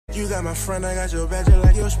You got my front, I got your back, just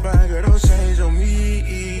like your spine, girl, don't change on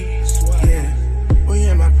me. Yeah, we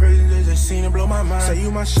in my presence, they just seen it blow my mind. Say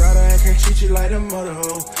you my shot, I can treat you like a mother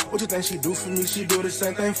hoe. What you think she do for me? She do the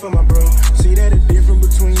same thing for my bro. See that the difference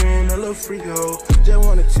between you and a little freak hoe. Just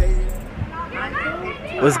wanna tell you.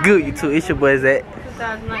 What's good, you two? It's your boy Zach.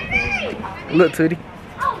 2019. Look, Tootie.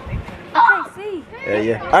 I can't see.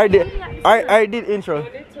 Yeah. I already did intro.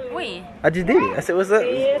 When? I just did it. I said, what's up?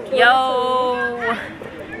 Yo.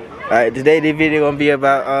 Alright, today this video gonna be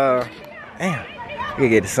about damn, you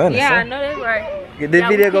get the sun. Yeah, I know that's right. This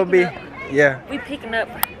video gonna be We picking up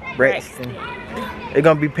Braxton. It's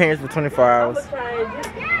gonna be parents for 24 hours.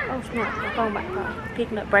 Oh snap, phone back.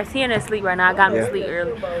 Picking up Braxton. He in there sleep right now. I got him to sleep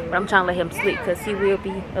early. But I'm trying to let him sleep because he will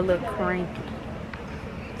be a little cranky.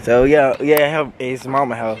 So yeah, it's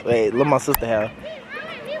mama house. Wait, look my sister house.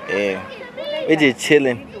 Yeah. We just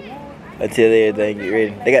chilling until everything get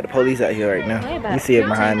ready. They got the police out here right now. You see it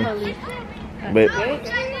behind me. But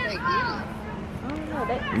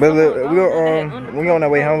look, we on our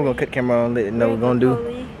way home. We're gonna cut the camera on, let it know we're gonna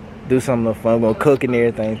do something fun. We're gonna cook and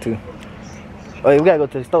everything too. Oh, we gotta go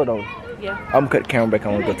to the store though. Yeah. I'm gonna cut the camera back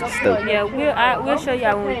on when we go to the store. Yeah, we'll show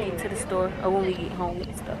y'all when we get to the store or when we get home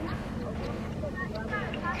with stuff.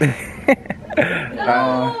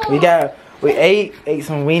 We ate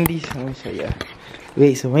some Wendy's. Let me show y'all. We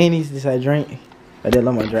ate some Wendy's. This I drink. I did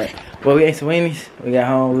love my drink. But we ate some Wendy's. We got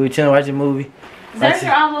home. We were chilling watching a movie.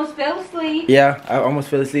 Zesher almost fell asleep. Yeah, I almost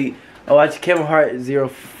fell asleep. I watched Kevin Hart Zero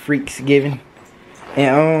Freaks Giving.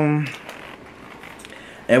 And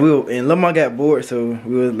Lamar got bored, so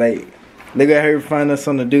we was like, look at her find us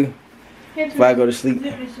something to do before I go to sleep.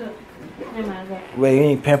 Wait, he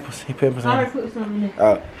ain't Pampers. He Pampers. I already put something in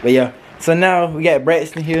there. But yeah. So now we got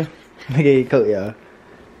Braxton here. Look at your coat, y'all.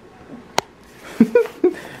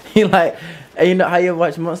 He like, hey, you know how you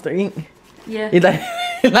watch Monster Inc? Yeah. He like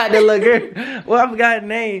the little girl. Well, I forgot her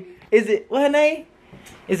name. What her name?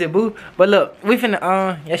 Is it Boo? But look, we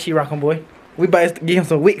finna yeah, she rockin' boy. We about to give him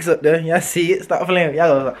some weeks up there. Y'all see it. Stop playing.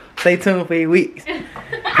 Y'all go stay tuned for 8 weeks.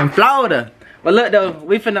 From Florida. But look though,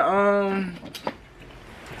 we finna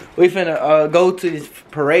go to this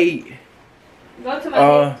parade. Go to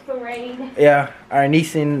my next parade. Yeah, our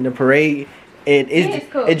niece in the parade.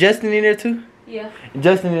 Is Justin in there too? Yeah.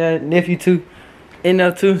 Justin and our nephew too in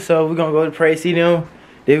there too. So we're gonna go to the parade, see them.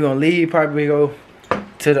 Then we're gonna leave, probably go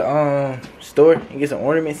to the store and get some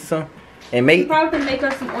ornaments or something. And we probably can make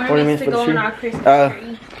us some ornaments to go on our Christmas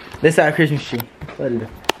tree. This is our Christmas tree. What is it?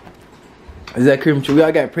 Is that Christmas tree? We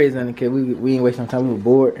all got presents on it because we ain't wasting time. We were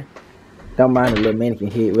bored. Don't mind the little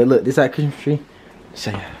mannequin head. But look, this is our Christmas tree.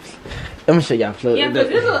 Show y'all. Let me show y'all plug. Yeah, but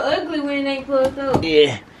this look ugly when it ain't plugged up.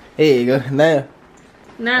 Yeah. There you go.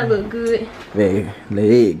 Now it look good. There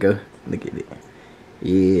you go. Look at it.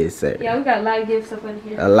 Yes, sir. Yeah, we got a lot of gifts up in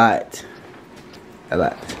here. A lot.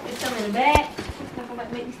 There's some in the back.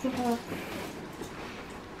 Make these tip off.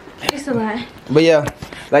 It's a lot. But yeah,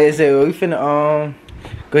 like I said, we finna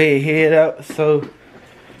go ahead and head out so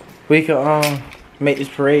we can make this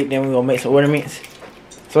parade. Then we gonna make some ornaments.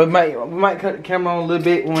 So we might cut the camera on a little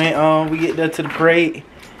bit when we get there to the parade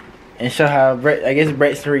and show how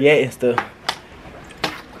Braxton react and stuff.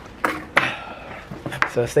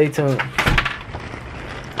 So stay tuned.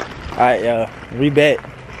 Alright, y'all, we back.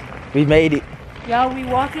 We made it. Y'all, we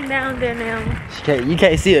walking down there now. You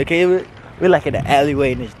can't see it, okay? We're like in the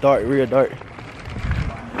alleyway and it's dark, real dark.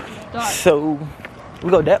 So we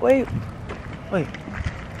go that way. Wait.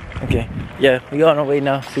 Okay. Yeah, we on our way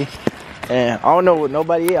now. See. And I don't know what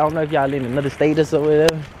nobody is. I don't know if y'all in another state or something.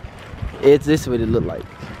 Whatever. It's this what it look like.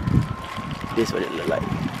 This what it look like. So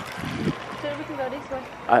we can go this way.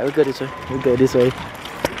 Alright, we go this way. We go this way.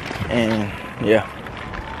 And yeah.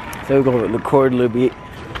 So we're gonna record a little bit.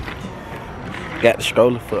 Got the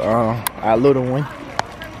stroller for our little one.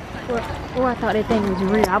 Oh, I thought that thing was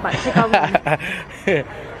real. I about to take over.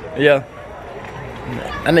 Yeah.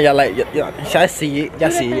 I know y'all like y'all see it. Y'all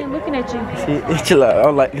see it. Looking at you. See it? Chill out. I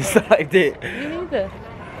don't like this like that. Me neither.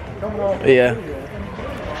 Yeah.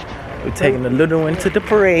 We're taking the little one to the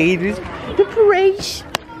parade. The parade.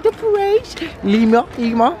 Lima.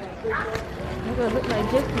 You gonna look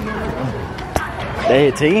like Justin. They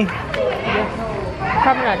a team.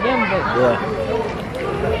 Probably not them, but yeah.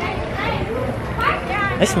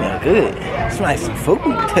 It smell good. It smell like some food.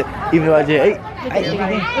 Even though I just ate.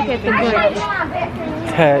 Look at the Grinch.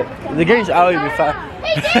 The Grinch always be fine.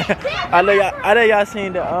 I know y'all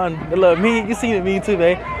seen the little meme. You seen the meme too,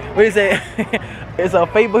 man. What do you say? It's a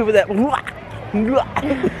Facebook with that. You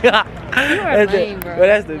are lame, bro. But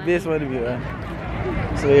that's the best one to be, man.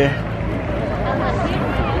 So yeah.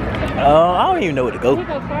 I don't even know where to go. We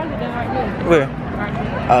go farther than right here. Where? Right here.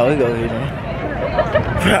 Oh, we go here then.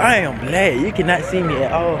 Bro, I am black. You cannot see me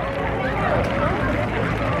at all.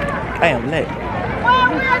 I am black.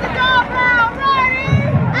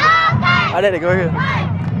 I let it go here.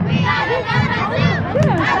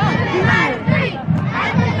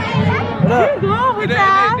 What up? What's it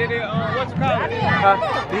called?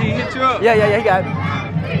 Did he hit you up? Yeah, he got me.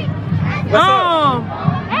 What's up?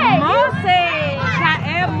 Mom said, can I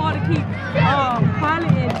add more to keep Polly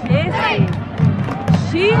and Jesse?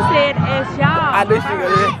 She said, as y'all. I knew she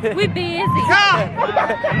was there. We busy.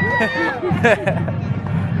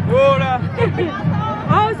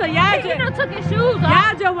 Oh, so y'all He done just, took his shoes off.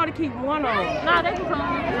 y'all just want to keep one on. Nah, they can come.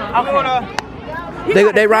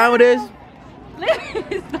 They rhyme with us?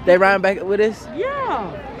 They rhyme back with us?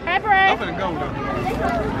 Yeah. Hey, Bray. I'm finna go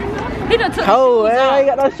though. He done took Oh, his shoes I off. ain't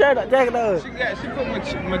got no shirt or jacket on. She put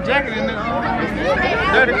my jacket in there.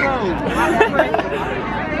 Dirty clothes.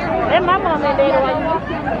 That's my mom and daddy.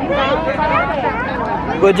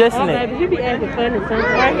 But just in Oh, it. baby, you be acting funny sometimes.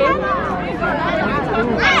 Right here.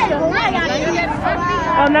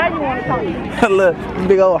 Oh, now you want to talk to me. Look,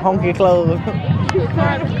 big old honky clothes.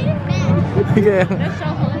 Yeah.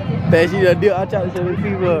 That she done did. I tried to show the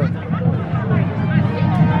people.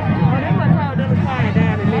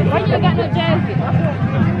 Why you ain't got no jacket?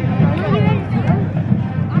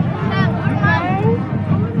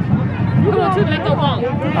 Come on, two, let's go walk.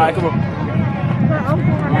 Alright, come on.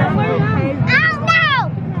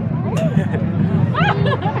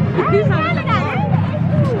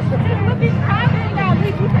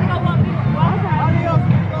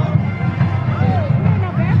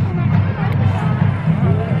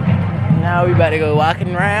 Now we about to go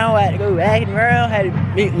walking around. Had to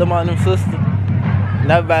meet Lamar and them sister.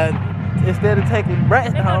 Now about instead of taking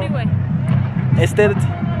Braxton home, instead of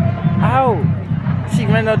she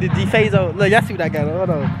ran out the G-Phaso. Look, y'all see what I got on. Hold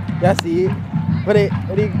on. Y'all see it? What they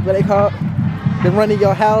call it? They run in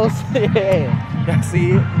your house. Yeah. Y'all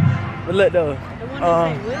see it? But look though.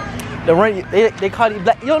 They call it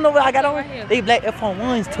black. You don't know what I got on? They black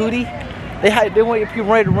F1s, Tootie. They want your people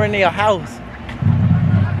ready to run in your house.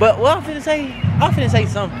 But what I'm finna say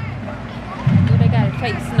something. Oh, they got a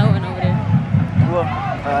fake snowing over there. Well,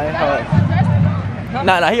 alright,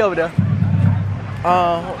 Nah, he over there.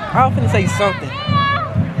 I'm finna say something.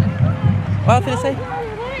 What I'm finna say?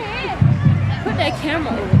 Put that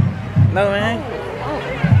camera over. No, man.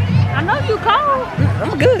 I know you cold.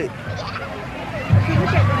 I'm good.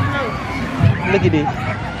 Look at this.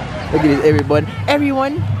 Look at this, everybody.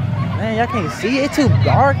 Everyone. Man, y'all can't see it. It's too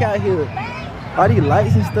dark out here. All these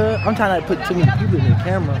lights and stuff. I'm trying not to put too many people in the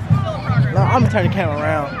camera. No, I'm gonna turn the camera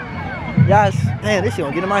around. Y'all, damn, this shit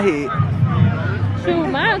gonna get in my head. Shoot,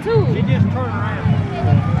 mine too. She just turned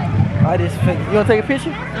around. I just fake. You wanna take a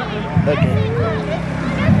picture? Okay.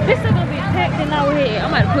 This is gonna be packed in our head.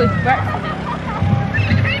 I'm gonna push back.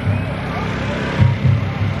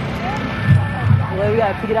 Well, we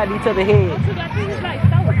gotta pick it out of each other's head. I think it's like so.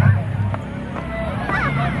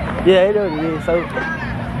 Yeah, it is. So.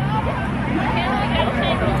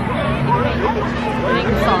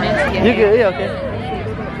 You good? Yeah, okay.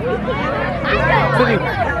 What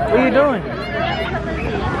are you doing?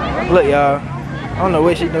 Look, y'all. I don't know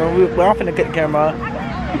what she doing. I'm finna cut the camera off.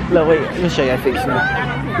 Look, wait. Let me show y'all fake snow.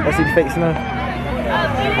 Let's see the fake snow.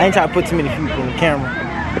 I ain't trying to put too many people in the camera.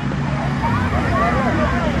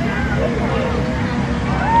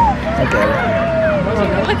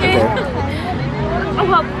 Okay.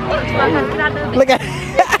 Look at.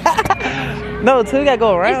 No, two gotta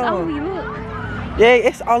go around. It's only look. Yeah,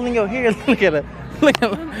 it's all in your hair. Look at her. Look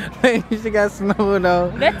at her. She got snow on.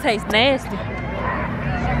 That tastes nasty.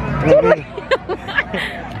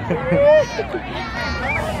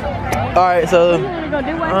 Alright, so You wanna go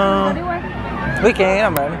do what? we can,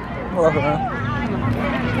 I'm ready. Walk around.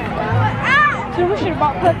 So we should have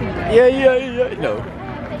bought puppy. Yeah. No.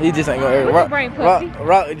 He just ain't gonna air. What you bring, puppy?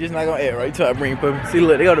 Rock is just not gonna air, right? You try to bring puppy. See,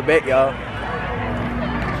 look, they go to the back, y'all.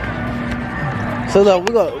 So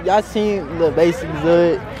look, y'all seen the basics of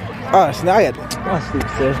it. Oh, so now I got my stupid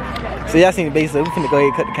stuff. So y'all seen the basics of it. We finna go ahead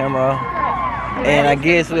and cut the camera off. And I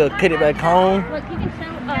guess we'll cut it back home. Look, you can show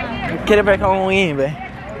Cut it back home when, babe.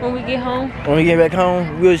 when we get home. When we get back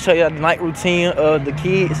home, we'll show y'all the night routine of the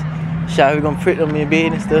kids. Show how we gonna put them in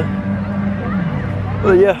bed and stuff.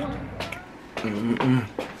 But yeah.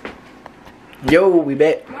 Yo, we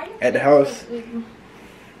back at the house.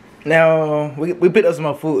 Now, we picked up some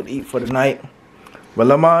more food to eat for the night. But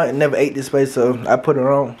Lamar never ate this place, so I put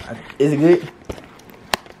her on. Is it good?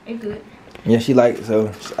 It's good. Yeah, she liked it,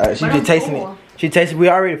 so she just tasting it. She tasted. We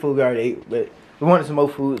already ate, but we wanted some more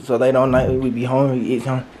food, so later on night we be home, we eat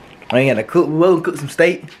some. I ain't gotta cook. We will cook some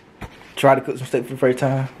steak. try to cook some steak for the first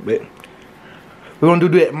time, but we're gonna do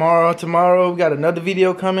that tomorrow. Tomorrow we got another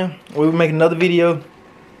video coming. We'll make another video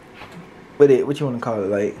with it. What you want to call it?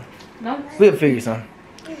 Like, No. we'll figure something.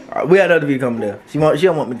 We got another video coming there. She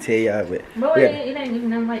don't want me to tell y'all, but But it ain't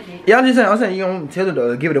even nothing like that. yeah, I'm saying you don't want me to tell her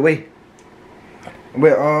though, give it away. But we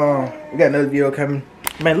got another video coming.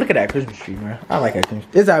 Man, look at that Christmas tree, man. I like that Christmas.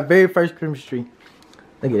 This is our very first Christmas tree.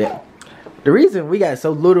 Look at that. The reason we got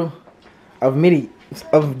so little of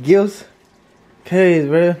gifts, cause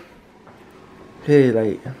bro, cause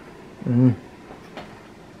like,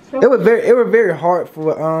 it was very hard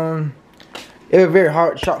for it was very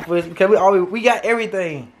hard to shop for us because we got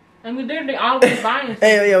everything. And we literally always buying stuff.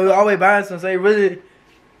 Yeah, we always buying something. So it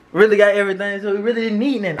really got everything. So we really didn't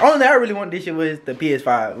need nothing. Only thing I really wanted this year was the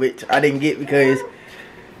PS5, which I didn't get because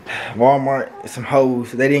Walmart, some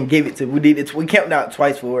hoes, they didn't give it to. We camped out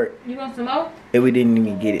twice for it. You want some more? And we didn't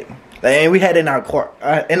even get it. And we had it in our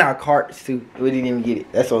carts too. We didn't even get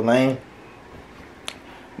it. That's so lame.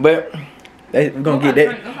 But we're gonna get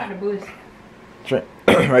that. Go by the bush.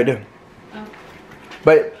 Right there. Oh.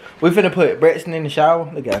 But we finna put Braxton in the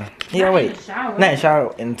shower. Look at him. He always not in the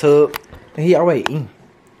shower, in the tub. And he always eating.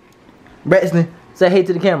 Braxton, say hey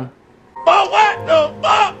to the camera. Oh, what the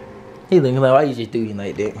fuck? He looking like, why you just doing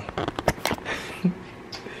like that?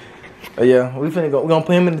 But yeah, we're gonna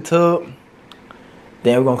put him in the tub.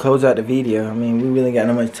 Then we're gonna close out the video. I mean, we really got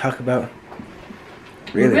no much to talk about.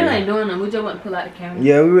 We really ain't doing nothing. We just want to pull out the camera.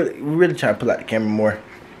 Yeah, we really trying to pull out the camera more.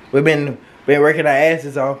 We've been working our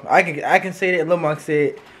asses off. I can say that Lil Monk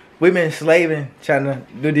said we've been slaving trying to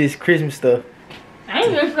do this Christmas stuff. I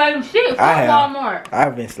ain't been slaving shit. Fuck I have. Walmart.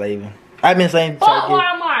 I've been slaving. I've been slaving Fuck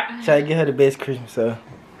Walmart. try to get her the best Christmas stuff.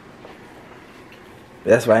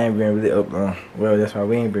 That's why I ain't been really up on. Well, that's why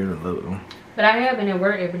we ain't been really up on. But I have been at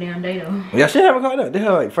work every damn day though. Y'all should have called up. They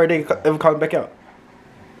have like first day ever called back out.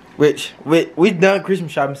 Which we done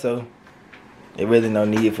Christmas shopping, so there really no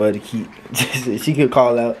need for her to keep. She could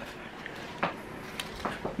call out.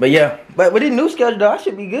 But yeah, but with this new schedule though, I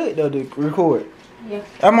should be good though to record. Yeah.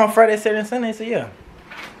 I'm on Friday, Saturday, and Sunday, so yeah,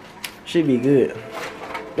 should be good.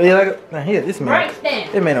 But yeah, like now here, this man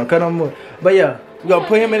don't cut no more. But yeah, we gonna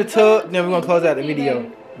put him in the tub, then we're gonna close out the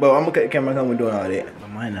video. But I'm gonna cut the camera when we're doing all that. I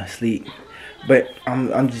might not sleep, but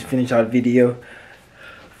I'm just finished our video.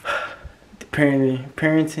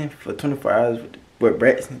 Parenting for 24 hours with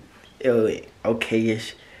Braxton, it was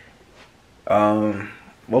okay-ish.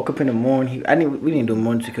 Woke up in the morning. We didn't do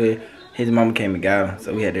morning because his mama came and got him,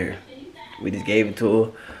 so we just gave it to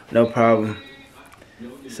her, no problem.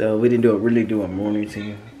 So we didn't really do a morning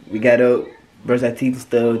routine. We got up, brushed our teeth and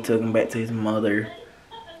stuff, took him back to his mother.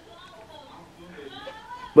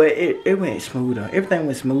 But it went smooth though. Everything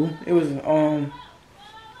went smooth. It was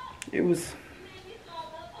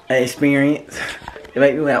an experience. It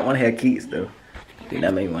made me not want to have kids though. Did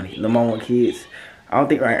not make me want to. Lil' mama want kids. I don't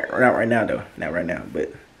think not right now though. Not right now,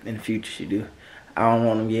 but in the future she do. I don't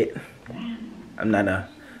want them yet.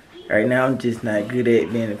 Right now I'm just not good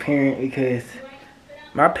at being a parent because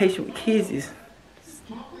my patience with kids is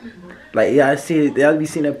like y'all be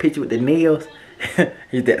seeing a picture with the nails.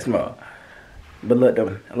 He's that small. But look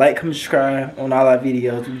though, like, comment, subscribe on all our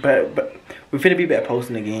videos. But we finna be back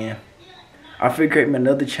posting again. I'm finna create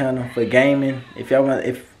another channel for gaming. If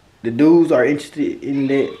the dudes are interested in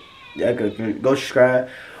that, y'all go subscribe.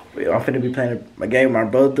 I'm finna be playing a game with my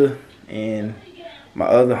brother and my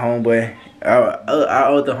other homeboy, our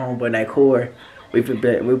other homeboy named Core. We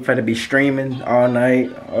finna be streaming all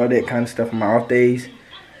night, all that kind of stuff on my off days.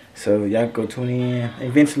 So y'all go tune in.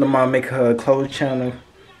 Eventually, I'm gonna make her a clothes channel,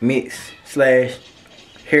 mix/hair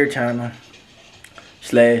channel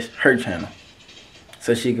 /her channel.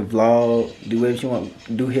 So she can vlog, do whatever she want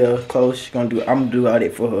to do, hair, clothes. I'm gonna do all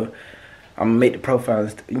that for her. I'm gonna make the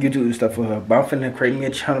profiles, YouTube stuff for her. But I'm finna create me a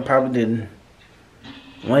channel probably then.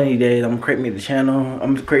 One of these days, I'm gonna create me the channel.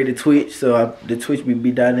 I'm gonna create a Twitch, so the Twitch will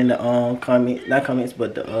be down in the not comments,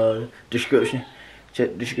 but the description.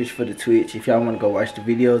 Check the description for the Twitch if y'all wanna go watch the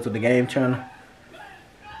videos of the game channel.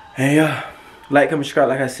 And yeah, like, comment, subscribe.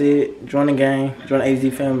 Like I said, join the game, join the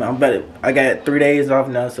AZ family. I got 3 days off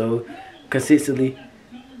now, so consistently.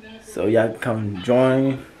 So y'all can come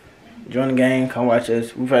join the game, come watch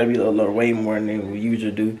us. We try to be a little way more than we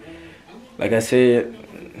usually do. Like I said,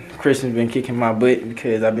 Christmas been kicking my butt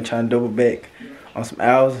because I've been trying to double back on some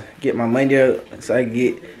hours, get my money up so I can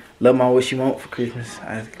get Lil' Mama what she want for Christmas.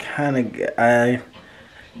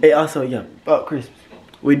 Also, yeah, about Christmas.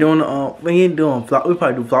 We ain't doing vlog. We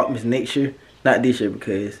probably do Vlogmas next year, not this year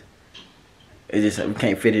because it's just we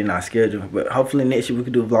can't fit it in our schedule. But hopefully next year we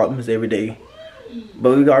can do Vlogmas every day.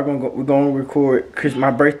 But we're gonna record.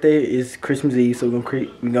 My birthday is Christmas Eve, so we're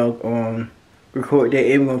gonna record that,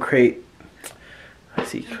 and we're gonna create.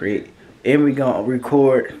 And we're gonna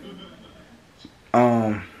record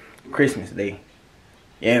Christmas Day.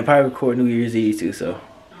 Yeah, and probably record New Year's Eve too. So,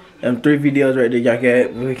 3 videos right there, y'all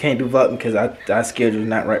got. We can't do vlogging because our schedule's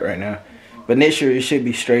not right now. But next year it should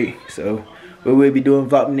be straight. So we will be doing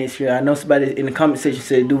vlogging next year. I know somebody in the comment section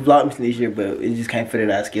said do vlogging next year, but it just can't fit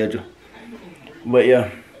in our schedule. But yeah,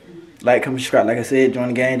 like, comment, subscribe. Like I said, join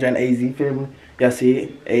the gang, join the AZ family. Y'all see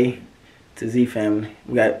it, A to Z family.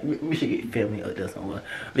 We should get family up there somewhere.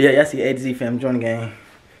 But yeah, y'all see A to Z family. Join the gang.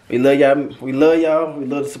 We love y'all. We love y'all. We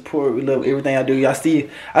love the support. We love everything I do. Y'all see,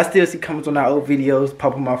 I still see comments on our old videos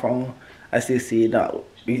pop on my phone. I still see it.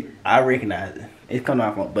 I recognize it. It's coming on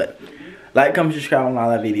my phone. But like, comment, subscribe on all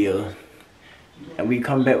our videos. And we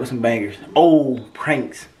come back with some bangers. Oh,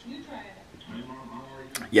 pranks.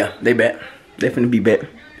 Yeah, they back. They finna be back.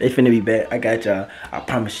 They finna be back. I got y'all. I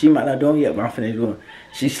promise. She might not do them yet, but I'm finna do them.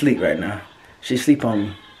 She sleep right now. She sleep on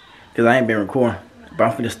me. Because I ain't been recording. But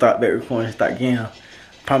I'm finna start back recording and start getting her.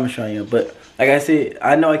 Promise y'all. But like I said,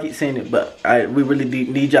 I know I keep saying it, but we really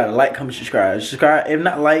need y'all to like, comment, subscribe. Subscribe. If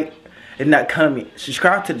not like, if not comment,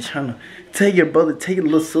 subscribe to the channel. Tell your brother, tell your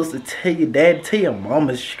little sister, tell your dad, tell your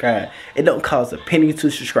mama to subscribe. It don't cost a penny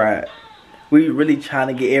to subscribe. We really trying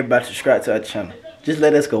to get everybody to subscribe to our channel. Just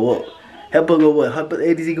let us go up. Help us go up. Help us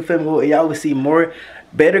ADZ family go up. Y'all will see more,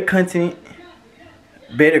 better content,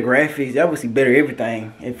 better graphics. Y'all will see better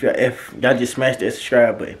everything if y'all just smash that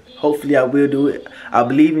subscribe button. Hopefully y'all will do it. I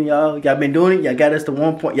believe in y'all. Y'all been doing it. Y'all got us to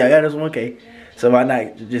 1 point. Y'all got us 1K. So why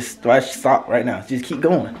not just stop right now? Just keep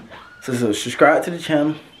going. So subscribe to the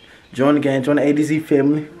channel. Join the gang. Join the ADZ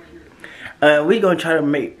family. We gonna try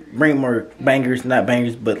to bring more bangers, not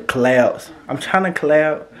bangers, but collabs. I'm trying to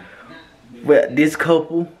collab with this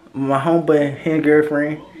couple, my homeboy and his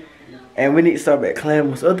girlfriend, and we need to start back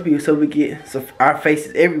collabing with other people so we get our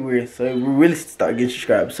faces everywhere, so we really start getting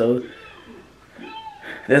subscribed. So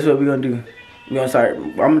that's what we're gonna do. We're gonna start.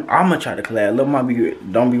 I'm gonna try to collab. Lil' Mama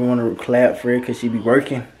don't be wanting to collab for her because she be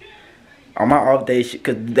working. On my off days,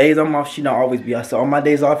 because the days I'm off, she don't always be out. So on my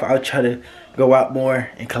days off, I'll try to go out more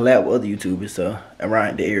and collab with other YouTubers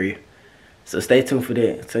around the area. So stay tuned for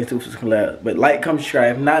that. Stay tuned for some collab. But like, comment,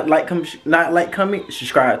 subscribe. Not like, comment,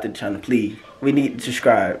 subscribe to the channel, please. We need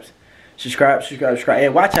subscribes. Subscribe,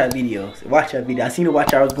 and watch our videos. Watch our videos. I seen the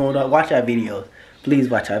watch hours going on. Watch our videos. Please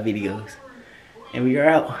watch our videos. And we are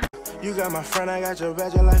out. You got my friend, I got your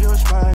badge, like your spine.